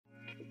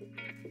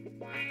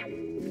I'm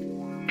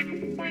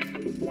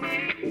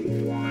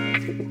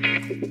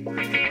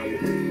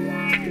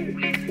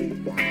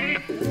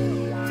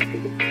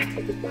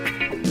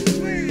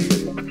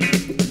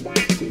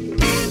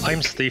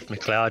Steve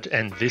McLeod,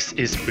 and this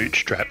is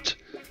Bootstrapped.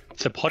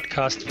 It's a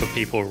podcast for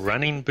people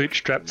running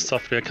bootstrapped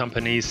software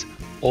companies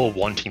or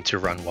wanting to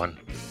run one.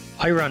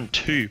 I run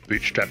two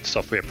bootstrapped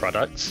software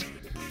products,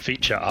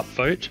 Feature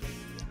Upvote,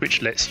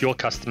 which lets your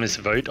customers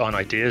vote on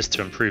ideas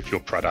to improve your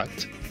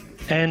product,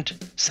 and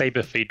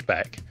Sabre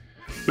Feedback,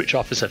 which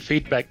offers a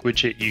feedback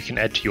widget you can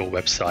add to your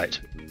website.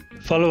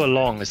 Follow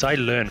along as I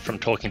learn from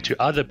talking to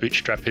other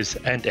bootstrappers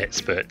and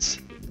experts,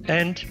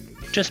 and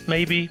just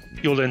maybe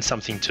you'll learn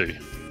something too.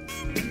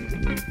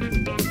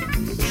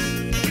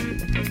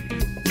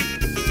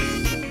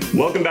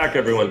 Welcome back,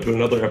 everyone, to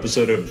another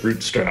episode of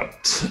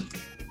Bootstrapped.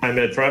 I'm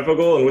Ed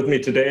Freifogel, and with me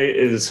today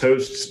is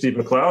host Steve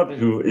McLeod,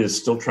 who is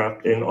still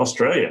trapped in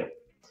Australia.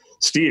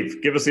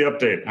 Steve, give us the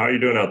update. How are you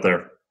doing out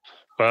there?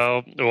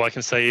 Well, all I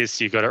can say is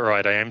you got it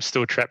right. I am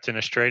still trapped in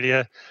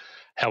Australia.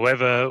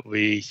 However,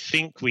 we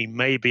think we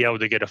may be able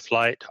to get a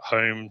flight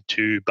home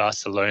to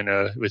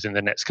Barcelona within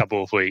the next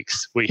couple of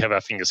weeks. We have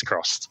our fingers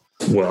crossed.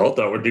 Well,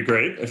 that would be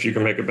great if you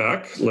can make it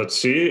back. Let's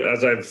see.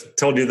 As I've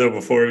told you, though,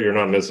 before, you're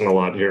not missing a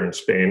lot here in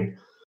Spain.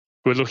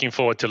 We're looking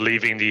forward to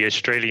leaving the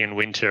Australian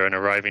winter and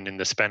arriving in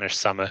the Spanish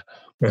summer.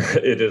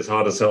 It is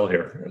hot as hell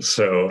here.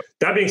 So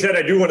that being said,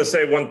 I do want to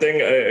say one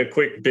thing, a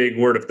quick big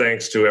word of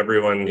thanks to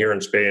everyone here in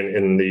Spain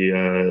in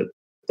the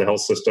health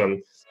system,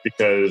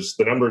 because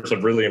the numbers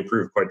have really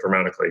improved quite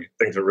dramatically.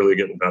 Things are really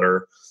getting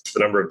better.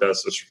 The number of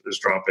deaths is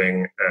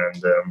dropping.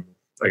 And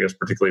I guess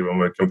particularly when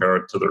we compare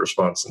it to the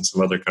response in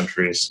some other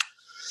countries.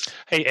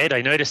 Hey, Ed,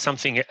 I noticed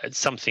something.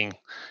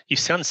 You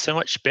sound so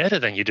much better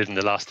than you did in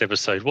the last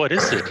episode. What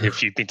is it?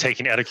 Have you been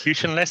taking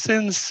elocution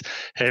lessons?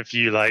 Have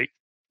you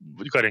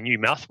got a new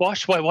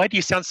mouthwash? Why do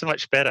you sound so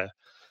much better?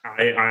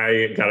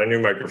 I got a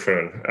new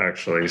microphone,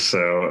 actually.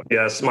 So,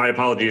 yes, my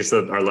apologies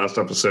that our last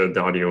episode,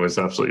 the audio was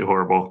absolutely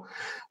horrible.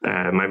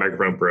 My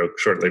microphone broke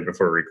shortly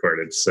before we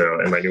recorded.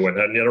 And my new one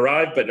hadn't yet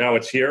arrived, but now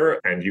it's here,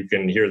 and you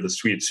can hear the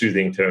sweet,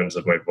 soothing tones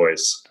of my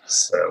voice.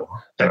 So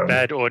that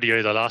bad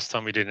audio the last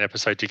time we did an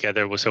episode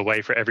together was a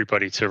way for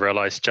everybody to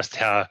realize just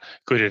how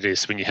good it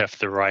is when you have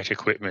the right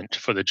equipment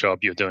for the job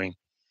you're doing.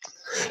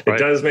 Right?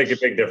 It does make a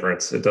big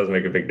difference.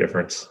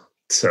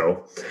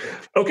 So,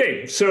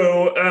 okay.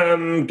 So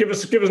give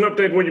us an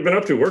update what you've been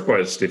up to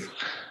work-wise, Steve.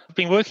 I've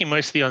been working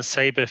mostly on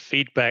Sabre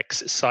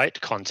Feedback's site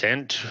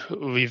content.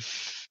 We've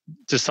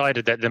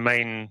decided that the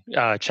main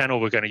channel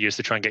we're going to use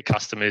to try and get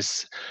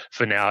customers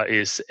for now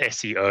is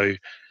SEO,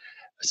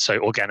 so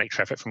organic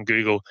traffic from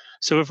Google.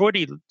 So we've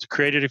already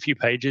created a few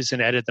pages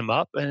and added them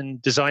up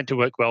and designed to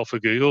work well for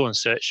Google and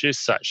searches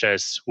such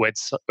as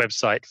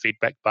website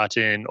feedback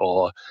button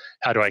or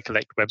how do I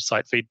collect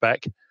website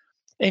feedback.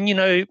 And,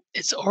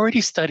 it's already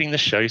starting to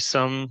show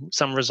some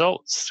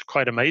results,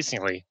 quite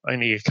amazingly,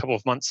 only a couple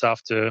of months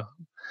after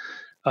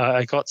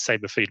I got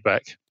Sabre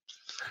Feedback.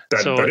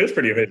 That is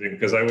pretty amazing,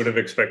 because I would have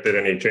expected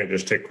any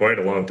changes take quite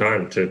a long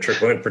time to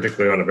trickle in,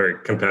 particularly on a very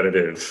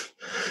competitive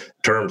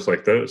terms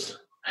like those.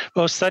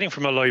 Well, starting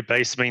from a low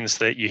base means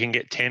that you can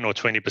get 10 or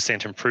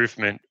 20%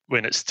 improvement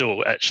when it's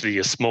still actually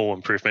a small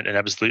improvement in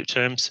absolute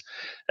terms.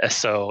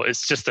 So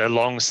it's just a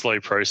long,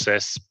 slow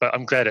process, but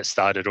I'm glad it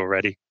started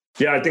already.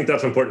 Yeah, I think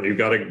that's important. You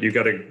got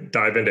to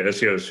dive into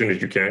SEO as soon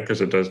as you can,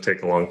 because it does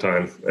take a long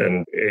time.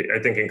 And I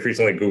think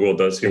increasingly Google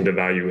does seem to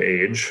value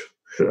age.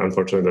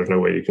 Unfortunately, there's no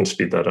way you can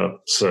speed that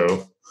up.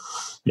 So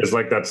it's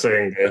like that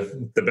saying,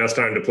 the best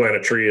time to plant a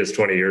tree is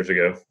 20 years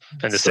ago.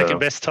 And the second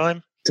best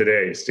time?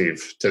 Today,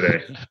 Steve,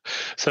 today.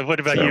 So what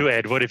about you,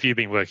 Ed? What have you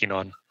been working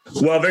on?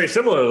 Well, very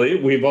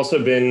similarly, we've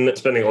also been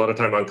spending a lot of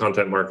time on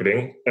content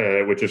marketing,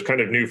 which is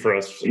kind of new for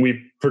us.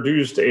 We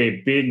produced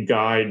a big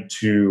guide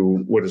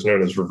to what is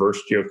known as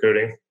reverse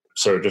geocoding.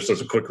 So just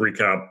as a quick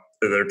recap,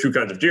 there are two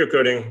kinds of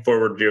geocoding: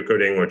 forward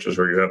geocoding, which is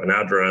where you have an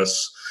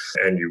address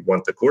and you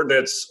want the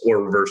coordinates,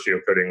 or reverse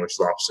geocoding, which is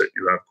the opposite.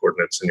 You have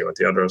coordinates and you want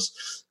the address.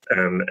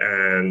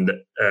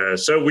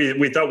 So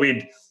we thought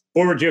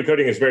forward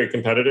geocoding is very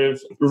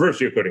competitive, reverse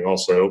geocoding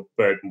also,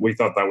 but we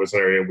thought that was an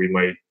area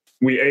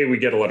we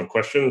get a lot of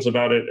questions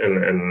about it,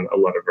 and a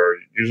lot of our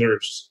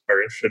users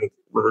are interested in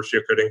reverse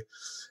geocoding.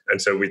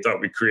 And so we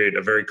thought we'd create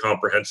a very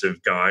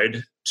comprehensive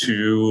guide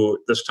to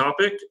this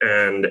topic.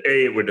 And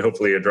it would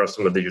hopefully address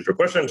some of the user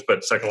questions,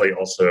 but secondly,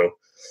 also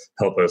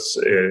help us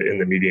in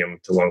the medium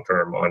to long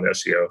term on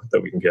SEO,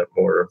 that we can get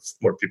more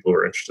people who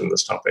are interested in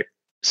this topic.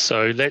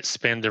 So let's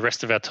spend the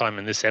rest of our time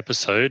in this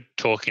episode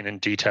talking in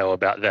detail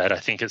about that. I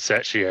think it's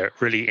actually a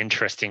really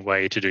interesting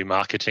way to do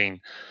marketing,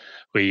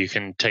 where you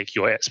can take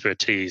your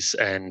expertise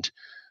and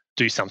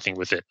do something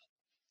with it.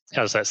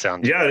 How does that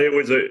sound? Yeah,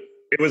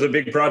 it was a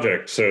big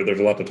project, so there's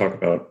a lot to talk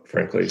about,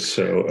 frankly.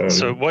 So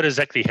what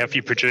exactly have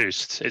you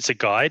produced? It's a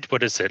guide.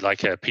 What is it,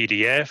 like a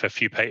PDF,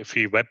 a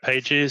few web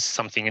pages,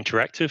 something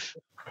interactive?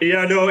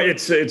 Yeah, no,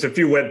 it's a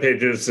few web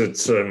pages.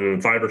 It's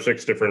 5 or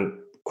 6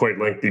 different quite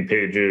lengthy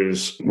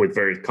pages with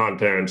varied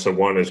content. So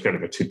one is kind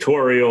of a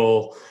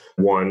tutorial.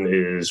 One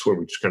is where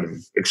we just kind of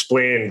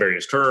explain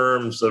various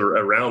terms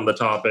around the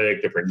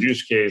topic, different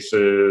use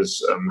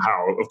cases,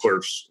 how, of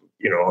course,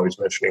 always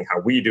mentioning how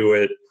we do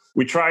it.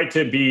 We try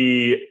to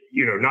be,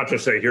 not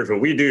just say, here's what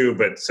we do,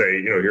 but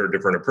say, here are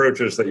different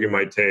approaches that you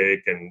might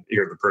take, and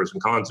here are the pros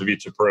and cons of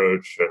each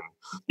approach. And,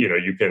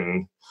 you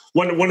can,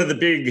 one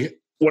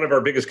of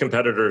our biggest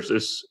competitors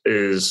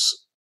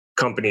is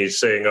companies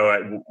saying,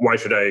 why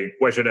should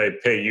I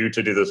pay you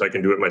to do this? I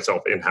can do it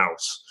myself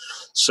in-house.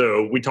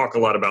 So we talk a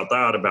lot about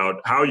that,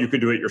 about how you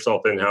could do it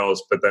yourself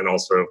in-house, but then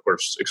also, of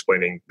course,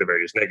 explaining the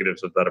various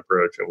negatives of that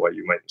approach and why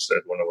you might instead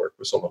want to work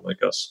with someone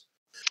like us.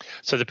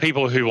 So the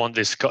people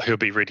who'll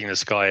be reading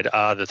this guide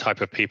are the type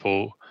of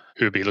people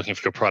who will be looking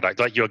for your product.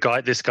 Like your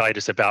guide, this guide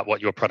is about what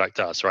your product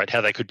does, right?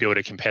 How they could build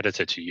a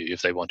competitor to you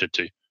if they wanted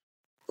to.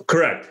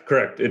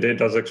 Correct. It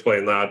does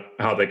explain that,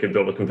 how they could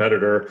build a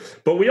competitor.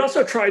 But we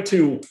also try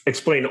to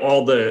explain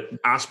all the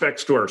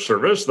aspects to our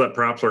service that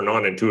perhaps are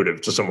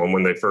non-intuitive to someone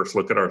when they first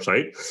look at our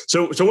site.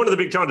 So one of the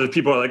big challenges,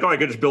 people are like, I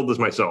could just build this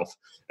myself.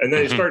 And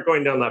then they start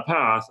going down that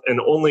path. And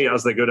only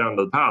as they go down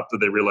the path do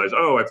they realize,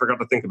 I forgot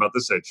to think about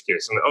this edge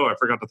case. And I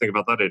forgot to think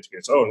about that edge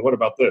case. And what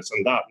about this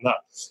and that and that?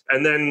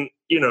 And then,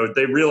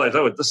 they realize,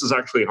 this is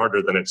actually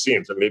harder than it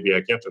seems. And maybe I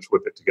can't just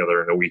whip it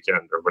together in a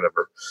weekend or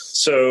whatever.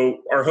 So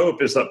our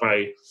hope is that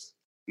by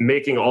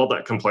making all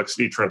that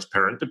complexity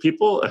transparent to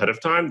people ahead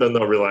of time, then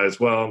they'll realize,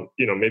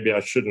 maybe I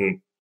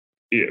shouldn't,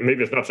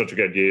 maybe it's not such a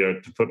good idea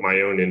to put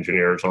my own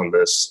engineers on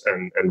this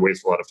and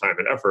waste a lot of time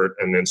and effort.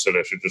 And instead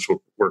I should just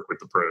work with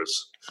the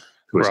pros.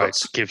 Right,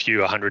 give you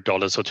 $100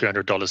 or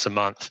 $200 a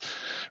month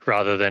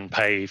rather than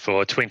pay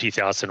for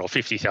 $20,000 or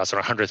 $50,000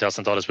 or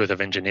 $100,000 worth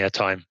of engineer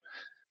time.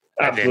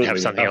 And then have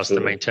something else to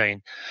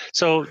maintain.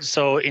 So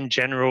in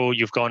general,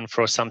 you've gone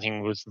for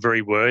something with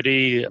very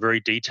wordy, very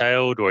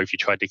detailed, or if you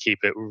tried to keep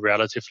it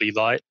relatively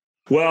light?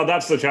 Well,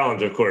 that's the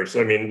challenge, of course.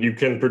 I mean, you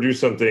can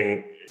produce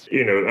something,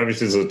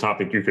 obviously this is a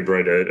topic you could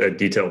write a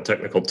detailed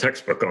technical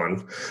textbook on.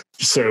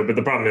 But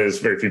the problem is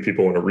very few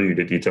people want to read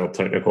a detailed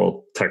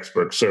technical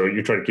textbook. So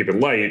you try to keep it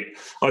light.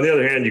 On the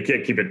other hand, you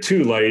can't keep it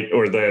too light,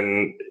 or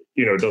then,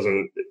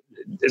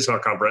 it's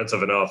not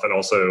comprehensive enough. And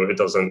also it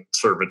doesn't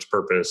serve its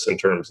purpose in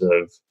terms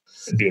of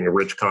being a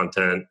rich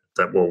content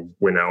that will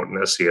win out in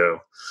SEO.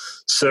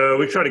 So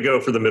we try to go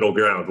for the middle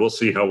ground. We'll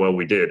see how well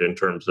we did in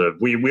terms of,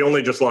 we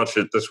only just launched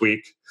it this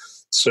week.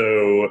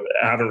 So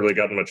I haven't really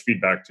gotten much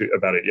feedback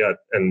about it yet.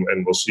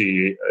 And we'll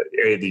see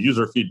A, the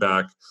user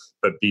feedback,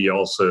 but B,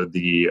 also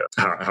the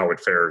how it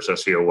fares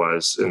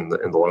SEO-wise in the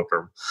long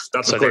term.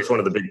 That's, of course, one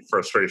of the big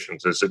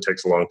frustrations is it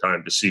takes a long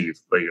time to see,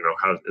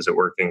 how is it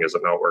working? Is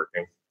it not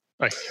working?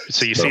 Right.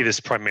 So you see this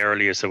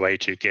primarily as a way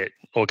to get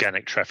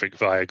organic traffic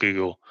via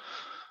Google.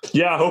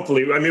 Yeah,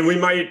 hopefully. I mean, we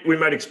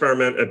might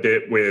experiment a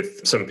bit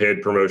with some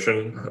paid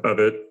promotion of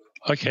it.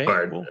 Okay.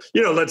 But, cool.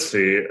 Let's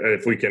see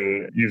if we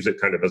can use it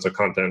kind of as a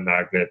content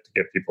magnet to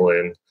get people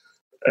in.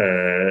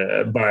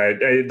 But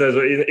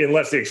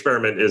unless the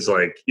experiment is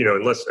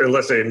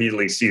unless they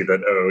immediately see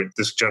that,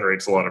 this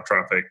generates a lot of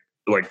traffic,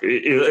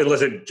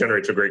 unless it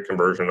generates a great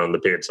conversion on the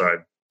paid side,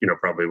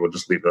 probably we'll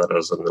just leave that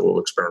as a little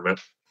experiment.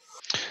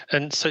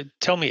 And so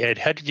tell me, Ed,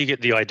 how did you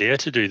get the idea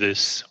to do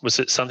this? Was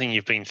it something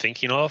you've been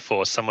thinking of,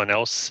 or someone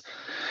else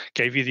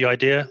gave you the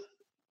idea?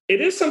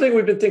 It is something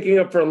we've been thinking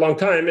of for a long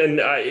time.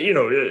 And,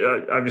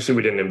 obviously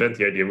we didn't invent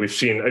the idea.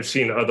 I've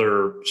seen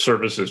other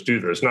services do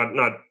this, not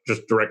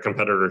just direct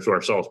competitors to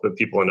ourselves, but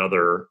people in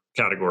other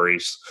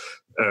categories.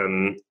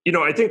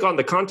 I think on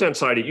the content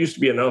side, it used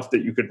to be enough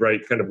that you could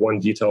write kind of one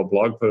detailed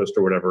blog post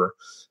or whatever.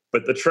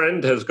 But the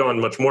trend has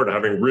gone much more to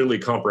having really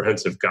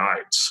comprehensive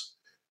guides.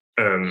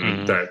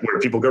 That where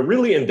people go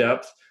really in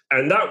depth,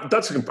 and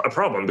that's a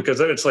problem, because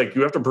then it's like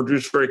you have to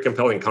produce very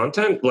compelling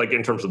content, like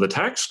in terms of the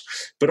text,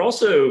 but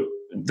also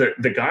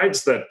the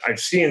guides that I've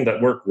seen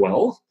that work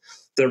well,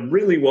 they're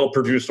really well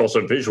produced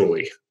also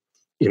visually,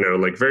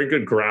 like very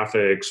good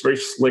graphics, very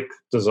slick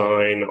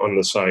design on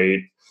the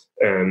site,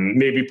 and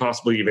maybe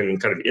possibly even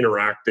kind of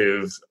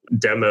interactive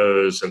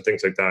demos and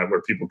things like that,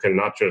 where people can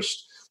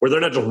where they're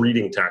not just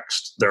reading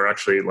text, they're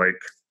actually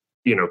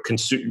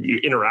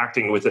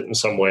interacting with it in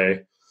some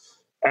way.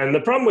 And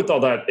the problem with all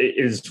that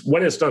is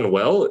when it's done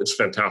well, it's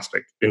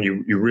fantastic. And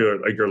you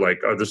really, you're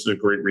like, this is a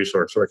great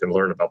resource where I can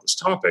learn about this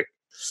topic.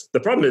 The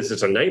problem is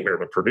it's a nightmare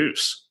to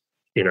produce.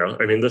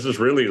 This is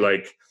really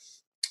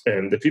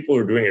and the people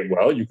who are doing it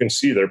well, you can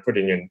see they're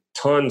putting in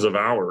tons of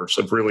hours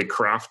of really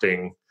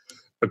crafting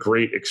a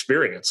great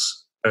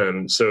experience.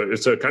 So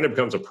it kind of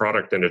becomes a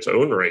product in its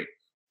own right.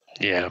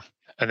 Yeah.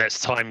 And that's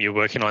time you're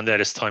working on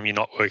that. It's time you're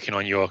not working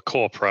on your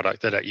core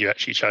product that you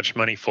actually charge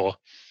money for.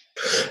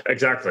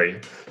 Exactly.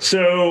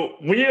 So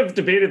we have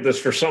debated this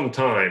for some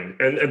time,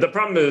 and the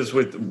problem is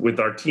with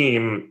our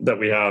team that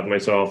we have,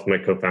 myself, my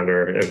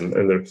co-founder,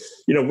 and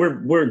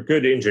we're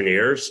good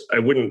engineers.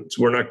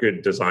 We're not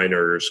good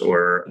designers,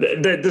 or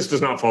this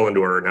does not fall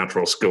into our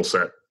natural skill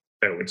set,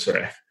 I would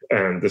say.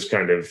 This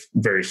kind of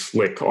very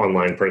slick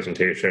online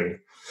presentation.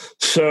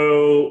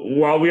 So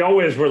while we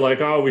always were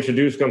like, oh, we should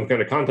do some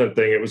kind of content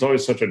thing, it was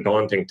always such a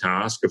daunting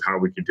task of how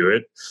we could do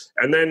it.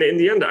 And then in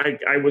the end,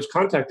 I was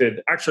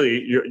contacted.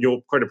 Actually,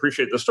 you'll quite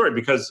appreciate the story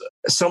because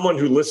someone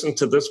who listened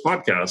to this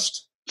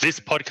podcast. This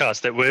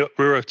podcast that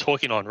we're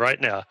talking on right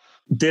now.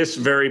 This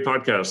very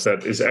podcast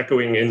that is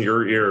echoing in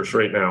your ears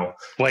right now.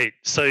 Wait,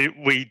 so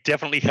we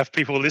definitely have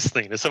people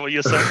listening. Is that what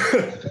you're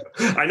saying?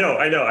 I know.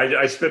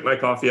 I spit my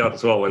coffee out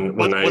as well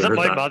when I was heard it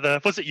my that. mother?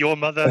 Was it your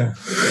mother?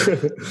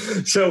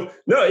 So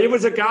no, it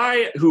was a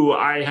guy who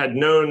I had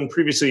known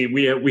previously.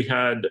 We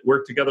had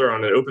worked together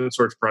on an open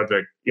source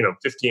project,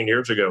 15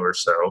 years ago or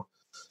so,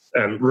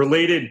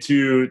 related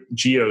to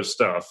geo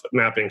stuff,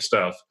 mapping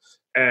stuff.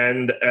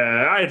 And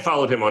I had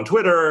followed him on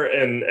Twitter,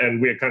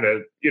 and we had kind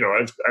of,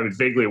 I was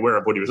vaguely aware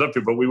of what he was up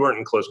to, but we weren't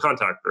in close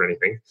contact or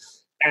anything.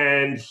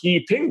 And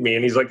he pinged me,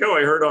 and he's like, "Oh,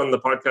 I heard on the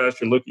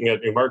podcast you're looking at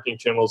new marketing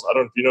channels. I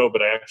don't know if you know,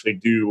 but I actually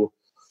do."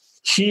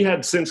 He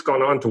had since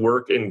gone on to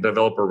work in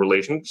developer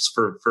relations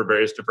for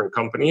various different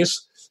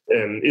companies.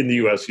 And in the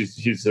U.S.,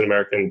 he's an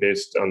American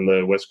based on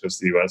the west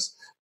coast of the U.S.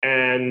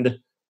 And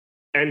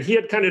he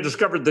had kind of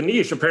discovered the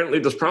niche. Apparently,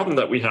 this problem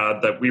that we had,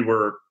 that we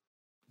were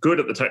good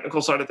at the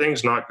technical side of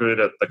things, not good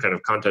at the kind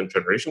of content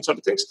generation side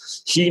of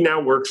things. He now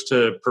works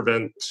to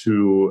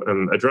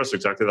address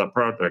exactly that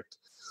project,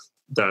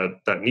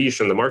 that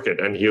niche in the market,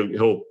 and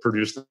he'll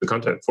produce the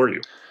content for you.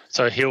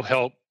 So he'll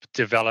help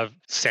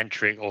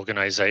develop-centric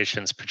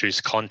organizations produce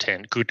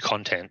content, good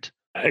content.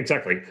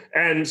 Exactly.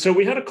 And so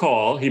we had a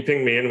call. He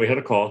pinged me and we had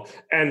a call.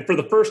 And for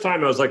the first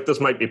time, I was like, this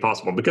might be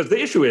possible. Because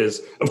the issue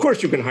is, of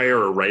course, you can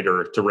hire a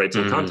writer to write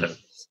some content.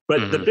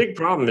 But the big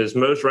problem is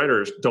most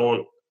writers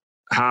don't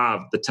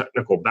have the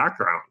technical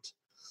background.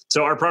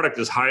 So our product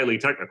is highly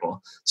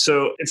technical.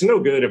 So it's no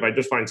good if I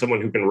just find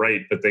someone who can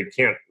write, but they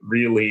can't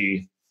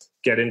really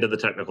get into the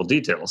technical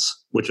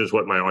details, which is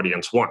what my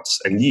audience wants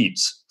and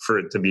needs for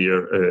it to be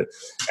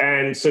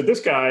and so this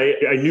guy,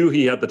 I knew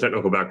he had the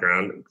technical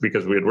background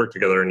because we had worked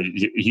together, and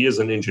he is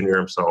an engineer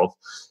himself,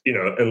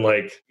 and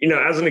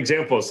as an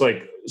example, it's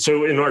like,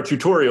 so in our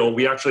tutorial,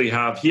 he actually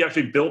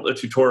built a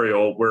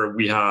tutorial where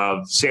we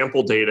have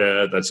sample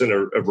data that's in a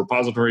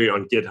repository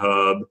on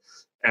GitHub.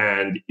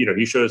 And,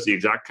 he shows the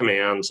exact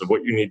commands of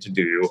what you need to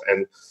do.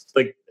 And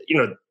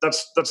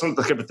that's not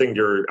the type of thing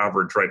your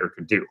average writer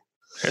could do.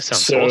 That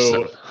sounds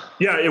awesome.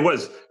 Yeah, it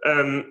was.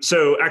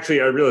 So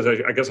actually, I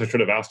realized I guess I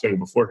should have asked him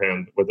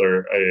beforehand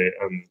whether I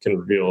can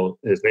reveal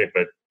his name,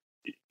 but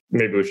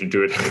maybe we should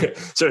do it.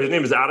 So his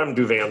name is Adam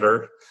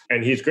Duvander,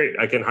 and he's great.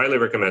 I can highly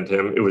recommend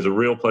him. It was a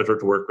real pleasure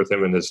to work with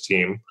him and his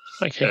team.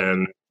 Okay.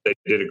 And they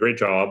did a great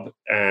job.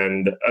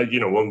 And,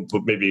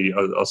 maybe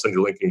I'll send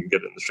you a link and you can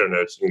get it in the show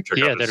notes. You can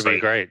check out that'd be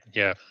great.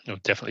 Yeah, I'll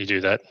definitely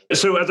do that.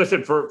 So as I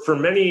said, for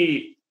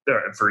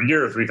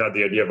years, we've had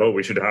the idea of,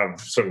 we should have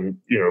some,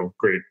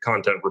 great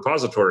content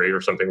repository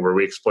or something where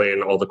we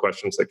explain all the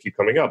questions that keep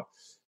coming up.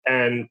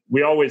 And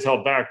we always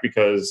held back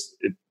because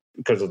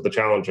of the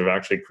challenge of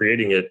actually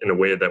creating it in a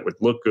way that would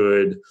look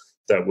good,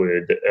 that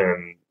would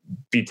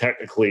be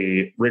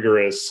technically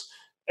rigorous.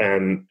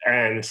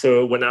 And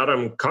so when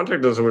Adam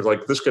contacted us, we were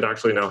like, this could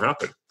actually now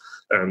happen.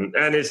 And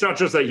it's not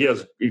just that he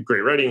has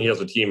great writing; he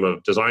has a team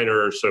of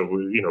designers. So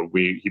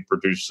he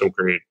produced some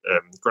great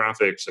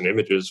graphics and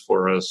images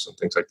for us and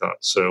things like that.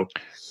 So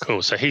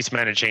cool. So he's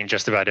managing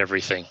just about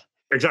everything.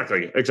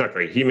 Exactly.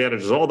 He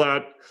manages all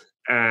that,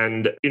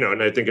 and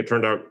and I think it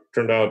turned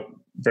out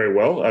very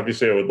well.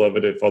 Obviously, I would love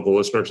it if all the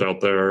listeners out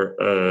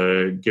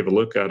there give a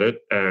look at it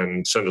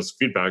and send us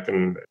feedback.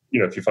 And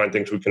if you find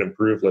things we can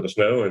improve, let us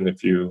know. And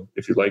if you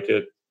like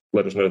it,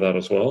 let us know that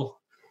as well.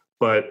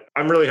 But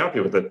I'm really happy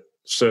with it.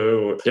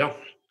 So, yeah.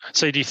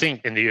 So do you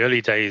think in the early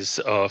days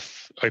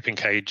of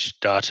OpenCage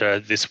data,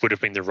 this would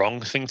have been the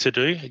wrong thing to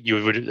do?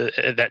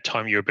 At that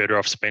time, you were better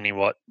off spending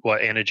what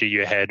energy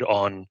you had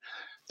on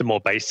the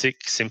more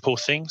basic, simple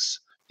things?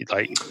 You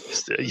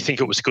think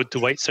it was good to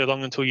wait so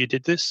long until you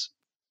did this?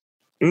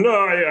 No,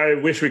 I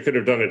wish we could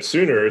have done it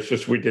sooner. It's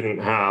just we didn't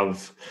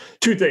have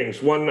two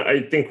things. One,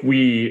 I think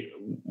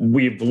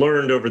we've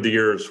learned over the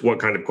years what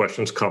kind of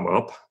questions come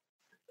up.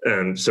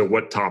 And so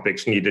what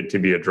topics needed to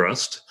be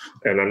addressed.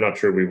 And I'm not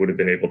sure we would have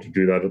been able to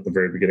do that at the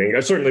very beginning.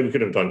 Certainly we could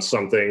have done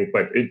something,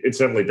 but it's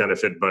definitely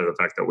benefited by the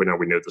fact that we know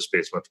the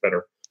space much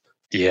better.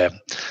 Yeah.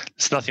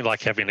 It's nothing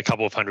like having a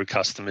couple of hundred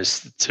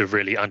customers to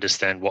really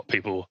understand what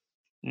people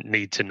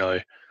need to know.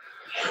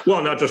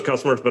 Well, not just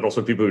customers, but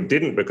also people who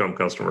didn't become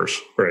customers,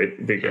 right?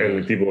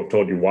 And people have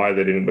told you why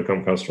they didn't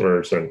become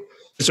customers. And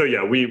so,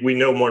 yeah, we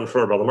know more and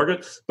more about the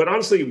market. But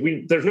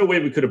honestly, there's no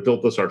way we could have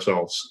built this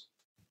ourselves.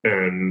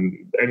 And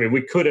I mean,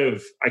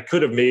 I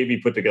could have maybe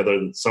put together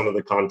some of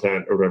the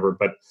content or whatever,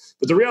 but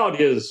the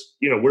reality is,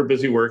 we're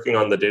busy working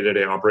on the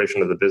day-to-day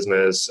operation of the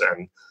business.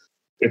 And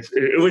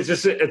it was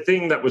just a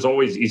thing that was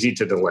always easy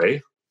to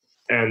delay.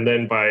 And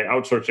then by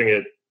outsourcing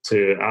it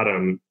to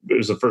Adam, it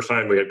was the first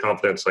time we had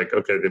confidence, like,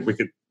 okay, that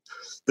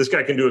this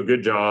guy can do a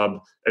good job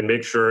and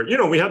make sure,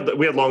 we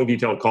had long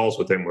detailed calls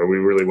with him where we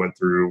really went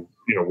through,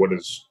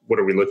 what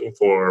are we looking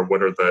for?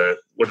 What are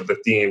the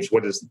themes?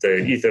 What is the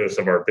ethos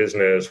of our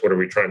business? What are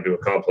we trying to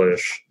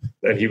accomplish?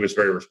 And he was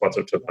very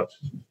responsive to that.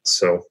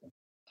 So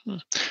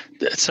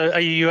are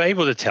you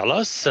able to tell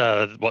us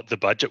what the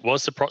budget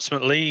was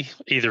approximately,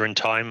 either in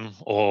time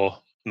or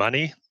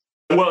money?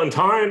 Well, in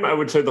time, I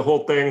would say the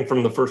whole thing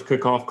from the first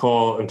kickoff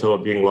call until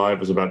it being live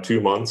was about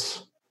 2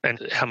 months.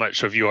 And how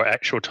much of your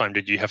actual time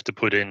did you have to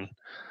put in?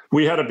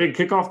 We had a big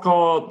kickoff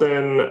call.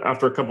 Then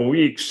after a couple of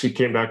weeks, he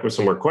came back with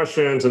some more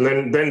questions. And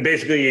then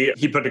basically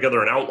he put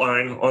together an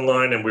outline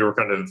online, and we were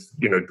kind of,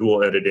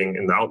 dual editing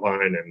in the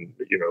outline and,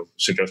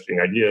 suggesting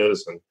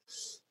ideas.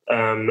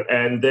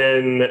 And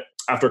then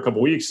after a couple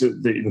of weeks,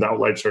 the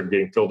outline started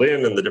getting filled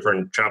in and the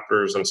different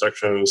chapters and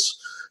sections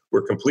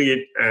were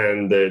complete.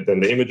 And then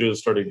the images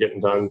started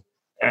getting done.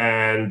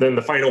 And then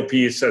the final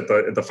piece at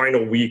the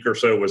final week or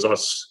so was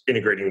us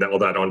integrating all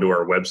that onto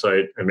our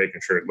website and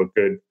making sure it looked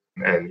good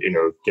and,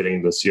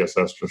 getting the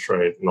CSS just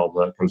right and all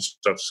that kind of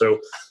stuff. So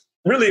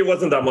really, it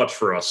wasn't that much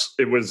for us.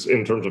 It was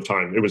in terms of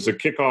time. It was a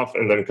kickoff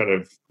and then kind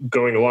of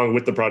going along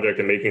with the project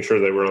and making sure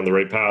they were on the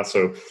right path.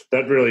 So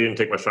that really didn't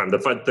take much time.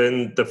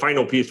 Then the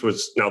final piece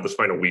was now this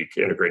final week,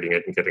 integrating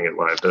it and getting it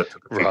live. That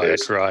took a few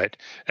days. Right.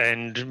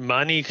 And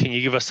money, can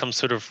you give us some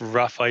sort of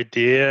rough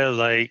idea?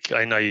 Like,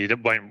 I know you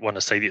won't want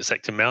to say the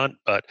exact amount,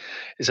 but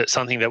is it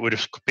something that would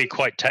be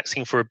quite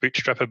taxing for a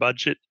bootstrapper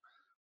budget?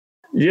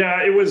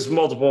 Yeah, it was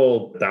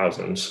multiple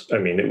thousands. I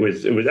mean, it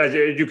was as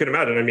you can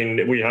imagine. I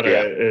mean, we had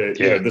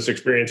this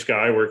experienced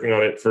guy working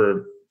on it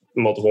for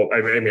multiple.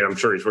 I mean, I'm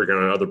sure he's working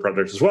on other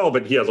projects as well,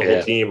 but he has a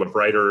whole team of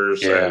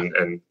writers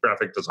and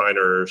graphic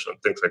designers and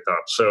things like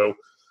that. So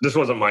this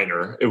wasn't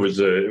minor. It was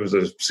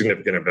a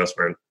significant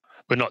investment.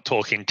 We're not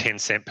talking 10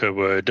 cent per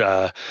word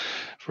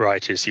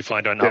writers you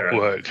find on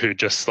Upwork who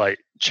just like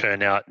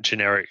churn out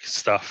generic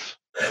stuff.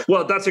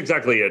 Well, that's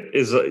exactly it.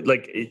 Is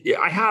like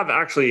I have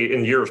actually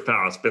in years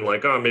past been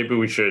like, oh, maybe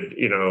we should,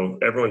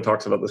 everyone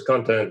talks about this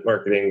content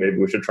marketing. Maybe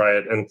we should try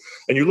it. And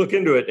you look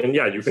into it, and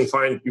you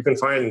can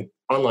find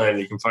online,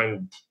 you can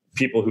find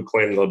people who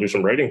claim they'll do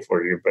some writing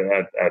for you, but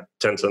at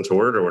 10 cents a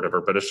word or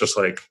whatever. But it's just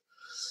like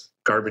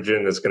garbage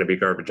in is going to be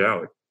garbage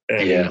out.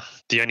 And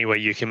the only way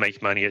you can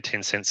make money at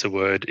 10 cents a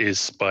word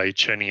is by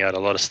churning out a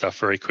lot of stuff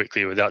very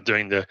quickly without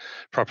doing the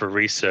proper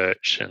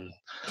research.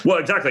 Well,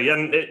 exactly.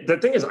 And the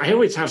thing is, I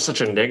always have such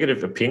a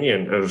negative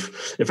opinion of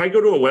if I go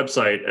to a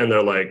website and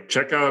they're like,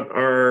 check out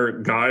our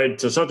guide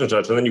to such and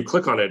such, and then you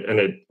click on it and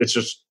it's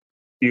just,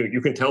 you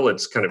can tell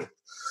it's kind of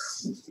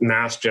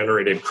mass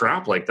generated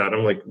crap like that.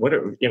 I'm like,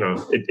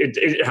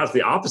 it has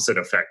the opposite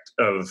effect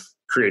of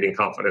creating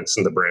confidence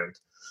in the brand.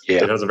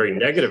 It has a very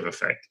negative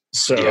effect.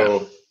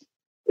 So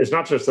it's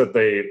not just that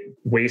they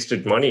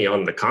wasted money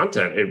on the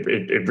content.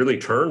 It really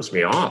turns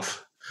me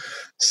off.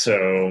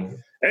 So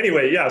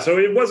anyway, so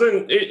it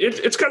wasn't,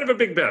 it's kind of a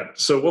big bet.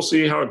 So we'll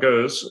see how it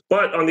goes.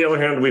 But on the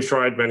other hand, we've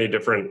tried many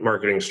different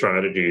marketing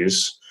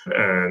strategies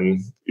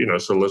and,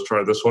 so let's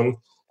try this one.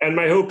 And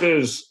my hope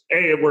is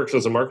A, it works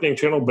as a marketing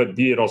channel, but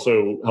B, it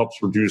also helps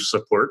reduce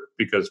support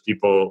because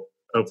people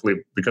hopefully,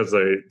 because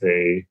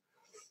they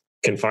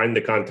can find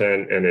the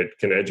content and it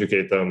can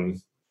educate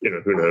them.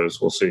 Who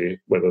knows? We'll see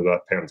whether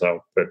that pans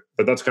out. But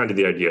that's kind of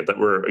the idea, that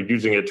we're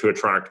using it to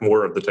attract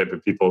more of the type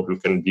of people who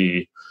can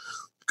be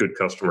good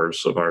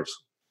customers of ours.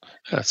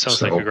 That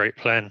sounds like a great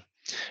plan.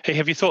 Hey,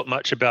 have you thought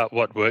much about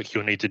what work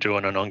you'll need to do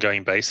on an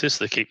ongoing basis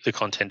to keep the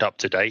content up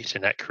to date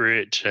and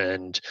accurate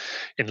and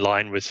in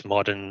line with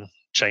modern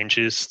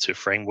changes to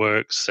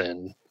frameworks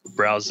and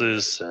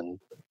browsers and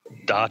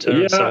data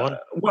and so on?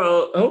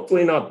 Well,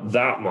 hopefully not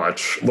that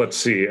much. Let's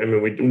see. I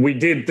mean, we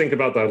did think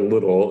about that a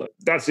little.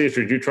 That's the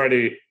issue. You try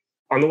to,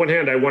 on the one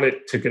hand, I want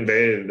it to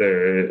convey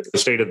the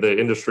state of the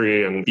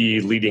industry and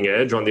be leading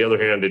edge. On the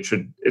other hand,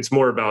 it's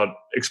more about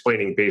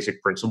explaining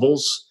basic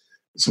principles,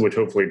 which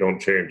hopefully don't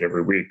change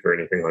every week or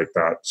anything like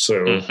that.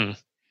 So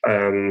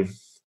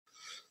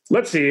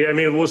let's see. I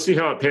mean, we'll see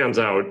how it pans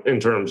out in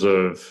terms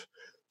of,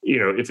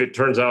 if it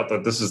turns out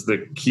that this is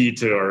the key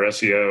to our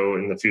SEO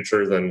in the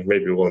future, then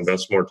maybe we'll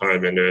invest more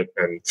time into it.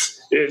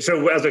 And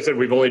so, as I said,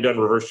 we've only done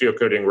reverse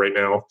geocoding right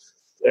now.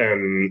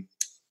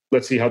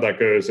 Let's see how that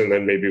goes. And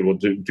then maybe we'll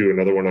do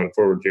another one on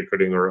forward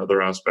geocoding or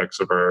other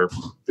aspects of our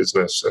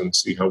business and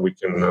see how we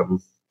can,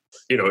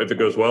 if it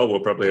goes well,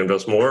 we'll probably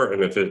invest more.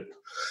 And if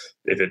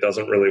it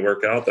doesn't really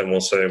work out, then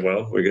we'll say,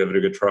 well, we gave it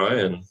a good try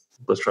and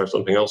let's try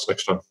something else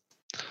next time.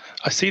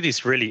 I see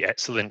these really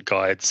excellent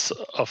guides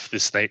of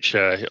this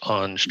nature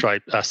on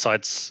Stripe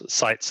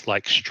sites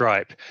like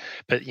Stripe,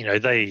 but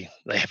they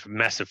have a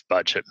massive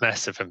budget,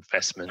 massive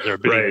investment. They're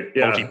a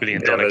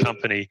multi-billion-dollar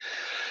company,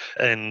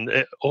 and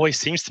it always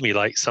seems to me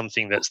like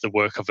something that's the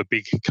work of a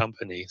big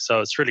company. So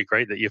it's really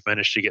great that you've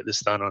managed to get this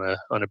done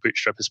on a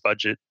bootstrapper's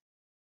budget.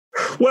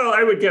 Well,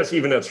 I would guess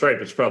even at Stripe,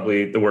 it's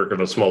probably the work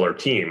of a smaller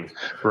team.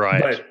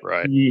 Right.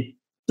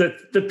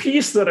 The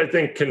piece that I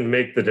think can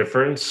make the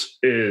difference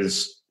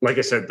is, like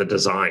I said, the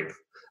design.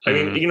 I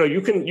mean,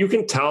 you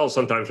can tell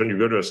sometimes when you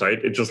go to a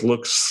site, it just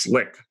looks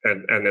slick,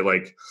 and it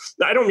like,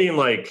 I don't mean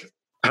like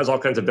has all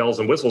kinds of bells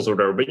and whistles or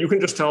whatever, but you can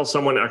just tell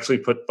someone actually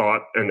put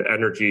thought and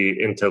energy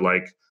into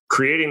like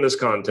creating this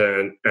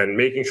content and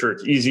making sure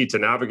it's easy to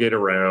navigate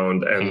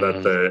around, and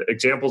that the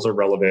examples are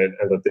relevant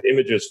and that the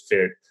images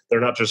fit.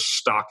 They're not just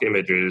stock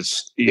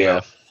images. You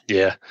know?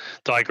 Yeah,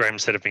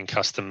 diagrams that have been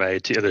custom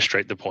made to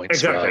illustrate the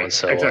points well, and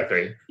so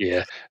on.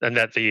 Yeah, and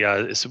that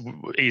it's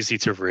easy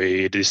to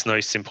read. There's no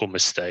simple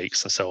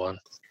mistakes, and so on.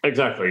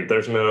 Exactly.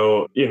 There's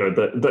no,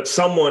 that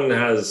someone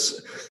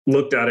has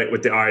looked at it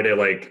with the eye to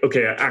like,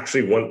 okay, I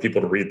actually want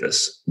people to read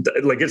this.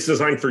 Like it's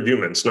designed for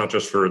humans, not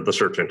just for the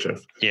search engine.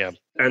 Yeah.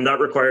 And that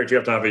requires you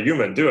have to have a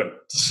human do it.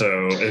 So,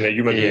 and a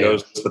human who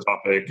knows the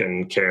topic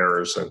and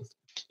cares. And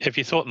have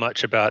you thought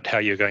much about how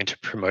you're going to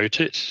promote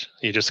it?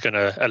 You're just going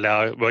to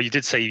allow, well, you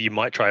did say you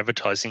might try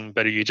advertising,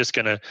 but are you just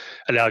going to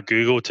allow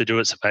Google to do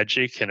its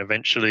magic and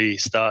eventually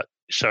start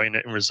showing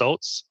it in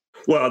results?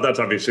 Well, that's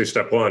obviously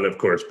step one, of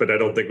course, but I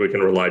don't think we can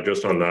rely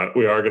just on that.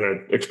 We are going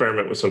to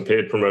experiment with some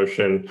paid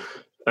promotion.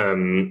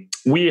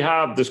 We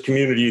have this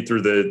community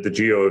through the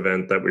Geo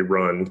event that we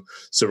run.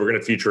 So we're going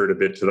to feature it a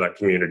bit to that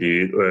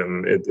community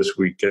this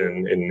week.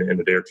 In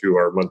a day or two,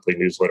 our monthly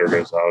newsletter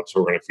goes out. So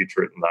we're going to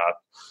feature it in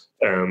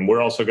that.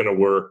 We're also going to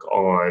work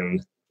on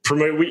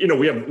promote. We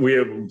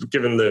have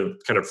given the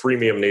kind of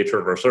freemium nature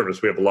of our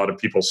service, we have a lot of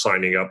people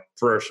signing up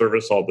for our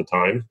service all the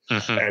time.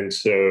 And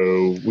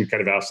so we kind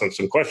of ask them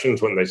some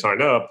questions when they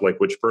sign up, like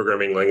which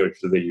programming language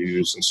do they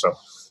use and stuff.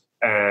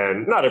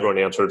 And not everyone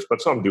answers,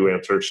 but some do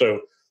answer.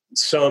 So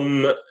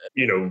some,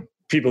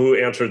 people who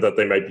answer that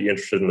they might be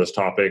interested in this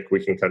topic,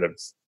 we can kind of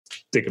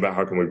think about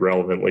how can we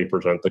relevantly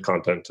present the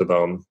content to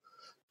them.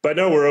 But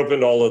no, we're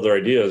open to all other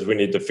ideas. We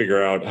need to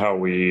figure out how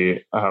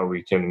we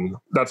can.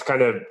 That's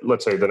kind of,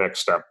 let's say, the next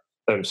step.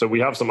 And so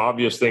we have some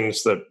obvious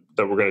things that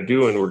we're going to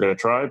do and we're going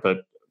to try, but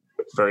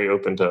very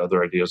open to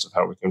other ideas of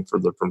how we can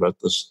further promote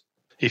this.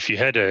 If you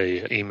had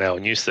a email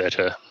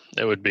newsletter,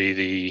 that would be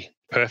the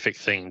perfect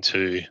thing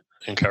to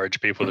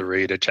encourage people to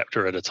read a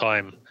chapter at a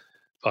time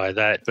by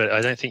that. But I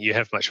don't think you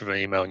have much of an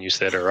email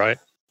newsletter, right?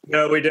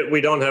 No,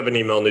 we don't have an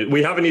email.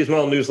 We have an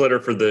email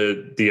newsletter for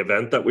the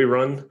event that we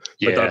run,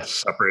 but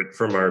that's separate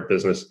from our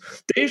business.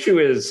 The issue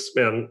is,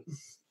 man,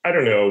 I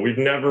don't know. We've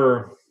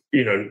never,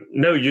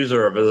 no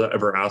user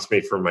ever asked me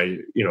for my,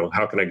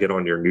 how can I get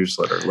on your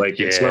newsletter?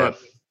 Like it's not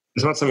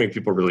something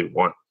people really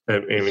want. I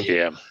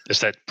mean,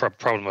 there's that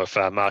problem of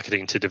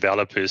marketing to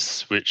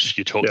developers, which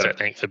you talked at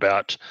length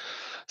about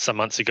some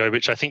months ago,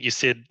 which I think you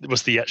said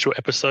was the actual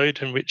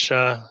episode in which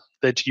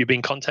that you've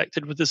been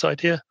contacted with this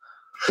idea.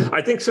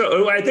 I think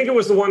so. I think it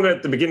was the one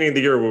at the beginning of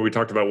the year where we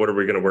talked about what are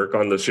we going to work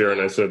on this year,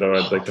 and I said,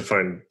 I'd like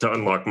to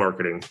unlock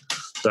marketing.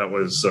 That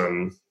was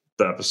the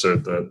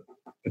episode that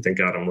I think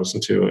Adam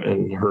listened to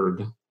and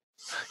heard.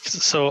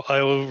 So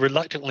I will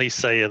reluctantly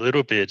say a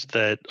little bit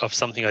that of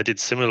something I did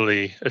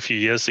similarly a few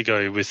years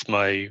ago with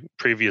my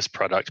previous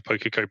product,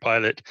 Poker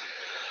Copilot.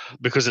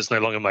 Because it's no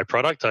longer my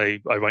product, I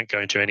won't go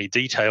into any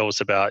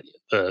details about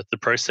the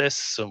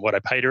process and what I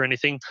paid or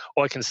anything.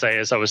 All I can say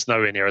is I was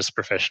nowhere near as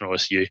professional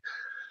as you.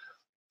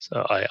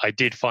 So I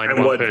did find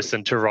one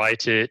person to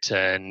write it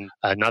and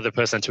another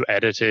person to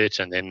edit it.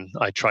 And then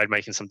I tried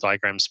making some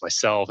diagrams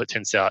myself. It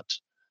turns out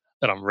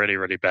that I'm really,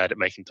 really bad at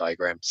making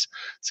diagrams.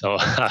 So,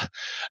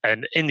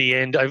 and in the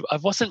end, I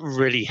wasn't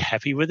really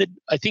happy with it.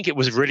 I think it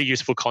was really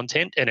useful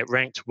content and it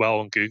ranked well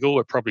on Google.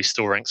 It probably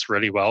still ranks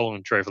really well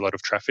and drove a lot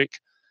of traffic.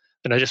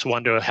 And I just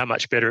wonder how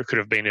much better it could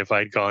have been if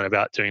I'd gone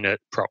about doing it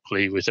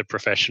properly with a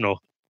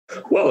professional.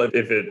 Well,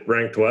 if it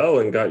ranked well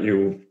and got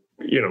you,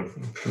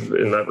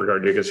 in that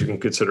regard, I guess you can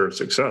consider it a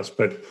success.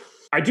 But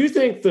I do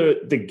think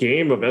the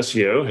game of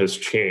SEO has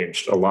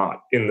changed a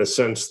lot in the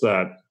sense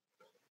that,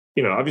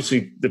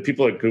 obviously the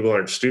people at Google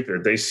aren't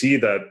stupid. They see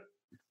that,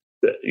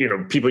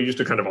 people used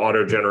to kind of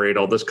auto-generate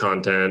all this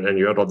content and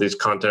you had all these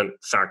content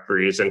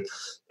factories. And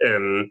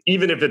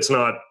even if it's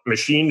not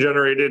machine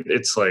generated,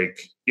 it's like,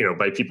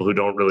 by people who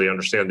don't really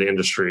understand the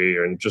industry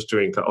and just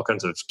doing all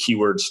kinds of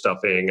keyword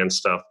stuffing and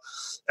stuff.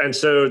 And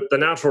so the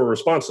natural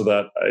response to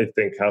that, I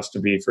think, has to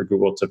be for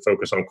Google to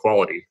focus on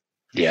quality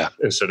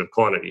instead of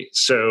quantity.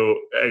 So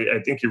I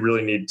think you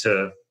really need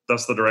to,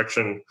 that's the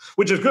direction,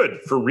 which is good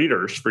for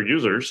readers, for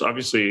users.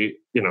 Obviously,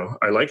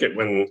 I like it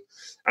when,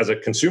 as a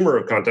consumer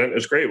of content,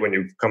 it's great when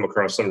you come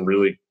across some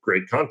really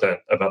great content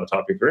about a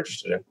topic you're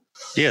interested in.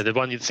 Yeah, the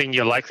one thing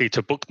you're likely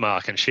to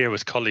bookmark and share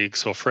with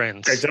colleagues or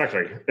friends.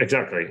 Exactly.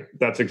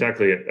 That's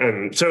exactly it.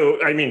 And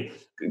so, I mean,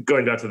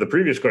 going back to the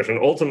previous question,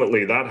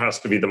 ultimately that has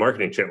to be the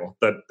marketing channel,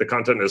 that the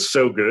content is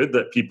so good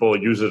that people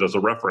use it as a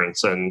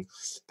reference and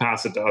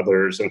pass it to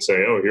others and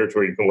say, oh, here's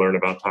where you can learn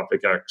about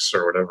topic X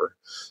or whatever.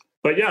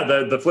 But yeah,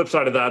 the flip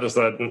side of that is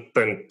that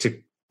then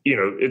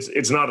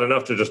it's not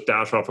enough to just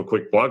dash off a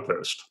quick blog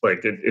post.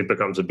 Like it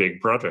becomes a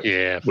big project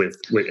with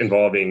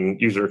involving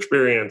user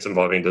experience,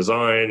 involving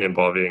design,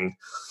 involving,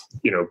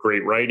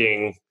 great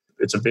writing.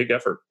 It's a big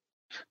effort.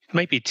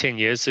 Maybe 10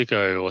 years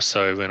ago or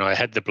so when I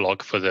had the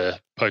blog for the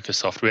poker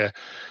software,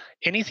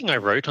 anything I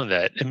wrote on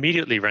that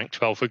immediately ranked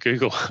 12 for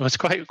Google. It was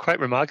quite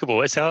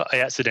remarkable. It's how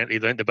I accidentally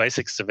learned the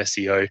basics of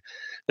SEO.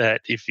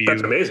 That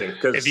that's amazing.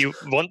 If you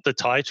want the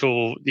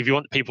title, if you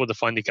want people to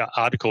find the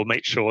article,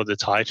 make sure the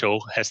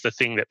title has the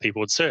thing that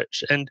people would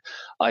search. And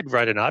I'd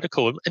write an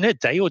article in a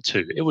day or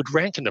two. It would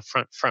rank in the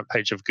front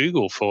page of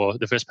Google for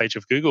the first page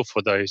of Google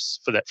for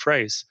that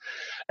phrase.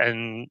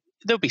 And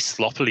there'll be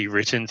sloppily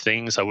written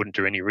things. I wouldn't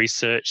do any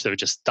research. They would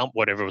just dump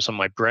whatever was on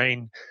my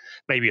brain.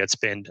 Maybe I'd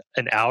spend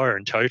an hour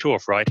in total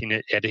of writing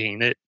it,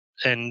 editing it,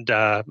 and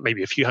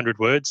maybe a few hundred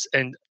words.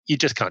 And you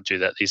just can't do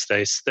that these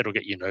days. That'll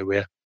get you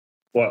nowhere.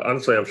 Well,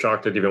 honestly, I'm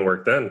shocked it even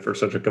worked then for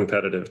such a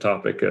competitive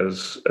topic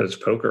as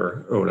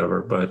poker or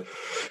whatever. But,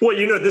 well,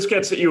 this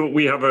gets at you.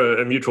 We have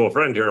a mutual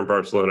friend here in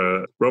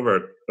Barcelona,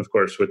 Robert, of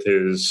course, with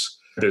his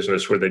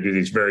business where they do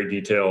these very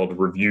detailed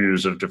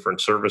reviews of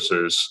different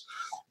services.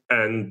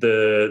 And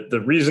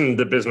the reason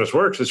the business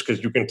works is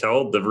because you can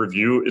tell the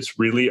review, it's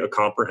really a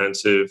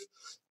comprehensive,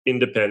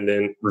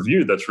 independent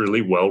review that's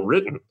really well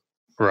written.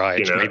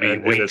 Right. Maybe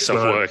weeks of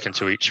work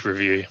into each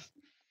review.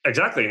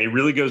 Exactly. And he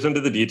really goes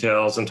into the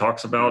details and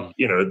talks about,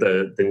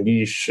 the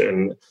niche.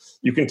 And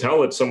you can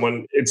tell it's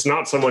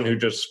not someone who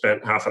just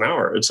spent half an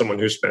hour. It's someone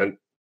who spent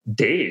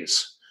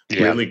days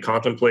really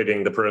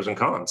contemplating the pros and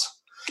cons.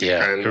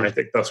 Yeah. And I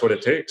think that's what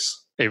it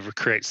takes. It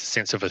creates a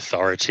sense of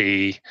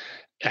authority,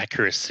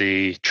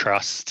 accuracy,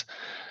 trust.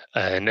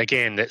 And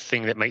again, that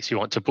thing that makes you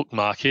want to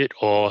bookmark it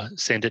or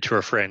send it to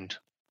a friend.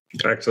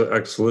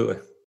 Absolutely.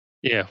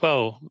 Yeah.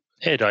 Well,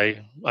 Ed,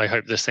 I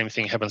hope the same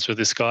thing happens with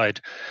this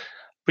guide.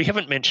 We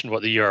haven't mentioned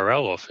what the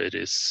URL of it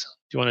is.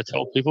 Do you want to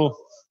tell people?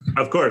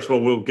 Of course.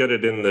 Well, we'll get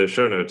it in the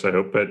show notes, I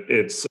hope. But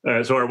it's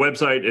so our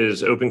website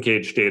is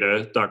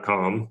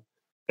opencagedata.com.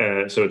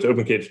 So it's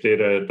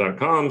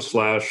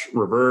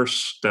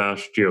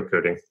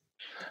opencagedata.com/reverse-geocoding.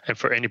 And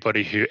for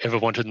anybody who ever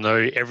wanted to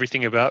know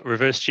everything about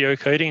reverse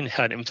geocoding,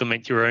 how to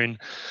implement your own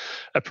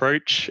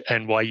approach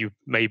and why you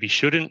maybe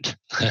shouldn't,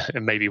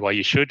 and maybe why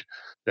you should,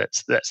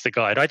 that's the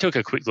guide. I took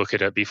a quick look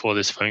at it before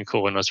this phone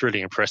call and I was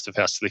really impressed with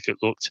how slick it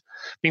looked.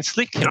 I mean,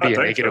 slick can be a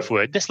negative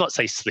word. Let's not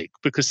say slick,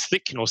 because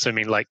slick can also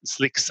mean like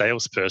slick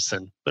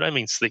salesperson, but I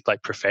mean slick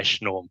like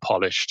professional and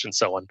polished and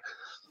so on.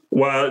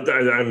 Well,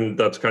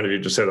 that's kind of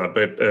you to say that,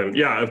 but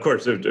of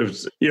course, it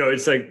was,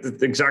 it's like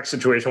the exact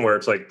situation where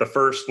it's like the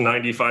first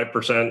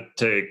 95%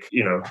 take,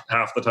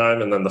 half the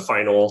time, and then the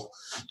final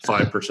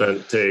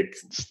 5% take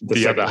the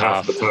second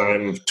half of the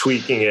time,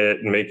 tweaking it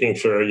and making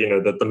sure,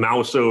 that the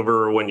mouse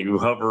over when you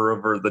hover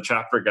over the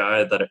chapter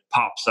guide, that it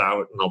pops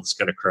out and all this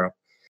kind of crap.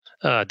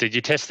 Did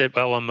you test it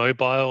well on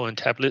mobile and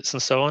tablets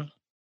and so on?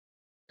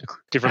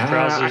 Different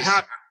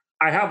browsers?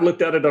 I have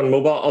looked at it on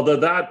mobile, although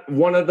that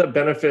one of the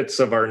benefits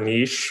of our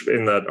niche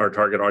in that our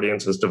target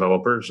audience is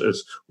developers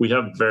is we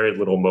have very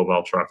little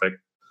mobile traffic.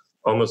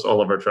 Almost all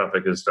of our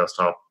traffic is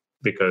desktop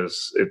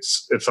because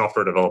it's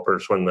software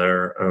developers when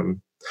they're...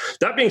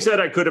 That being said,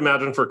 I could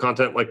imagine for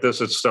content like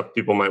this, it's stuff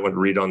people might want to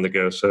read on the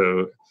go.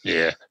 So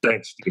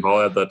thanks, Steve.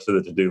 I'll add that to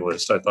the to-do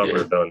list. I thought we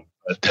were done.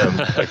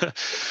 But,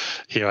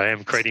 here I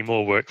am creating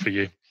more work for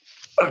you.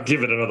 I'll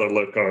give it another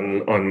look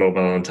on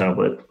mobile and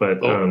tablet. But...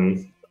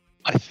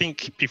 I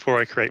think before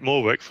I create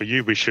more work for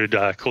you, we should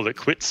call it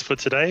quits for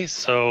today.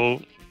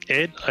 So,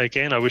 Ed,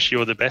 again, I wish you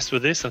all the best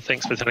with this, and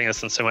thanks for telling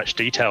us in so much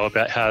detail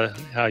about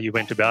how you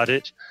went about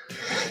it.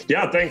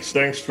 Yeah,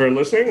 thanks for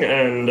listening,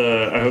 and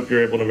I hope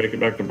you're able to make it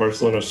back to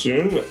Barcelona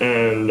soon.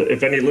 And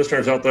if any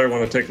listeners out there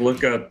want to take a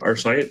look at our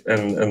site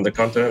and the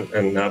content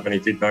and have any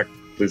feedback,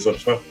 please let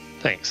us know.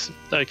 Thanks.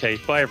 Okay,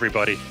 bye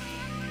everybody.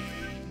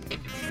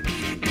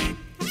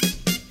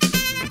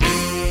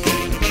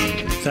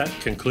 That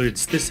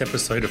concludes this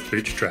episode of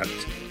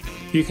Bootstrapped.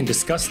 You can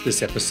discuss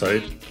this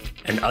episode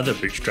and other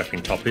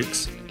bootstrapping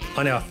topics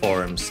on our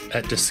forums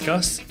at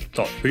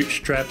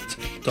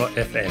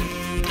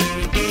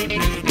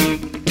discuss.bootstrapped.fm.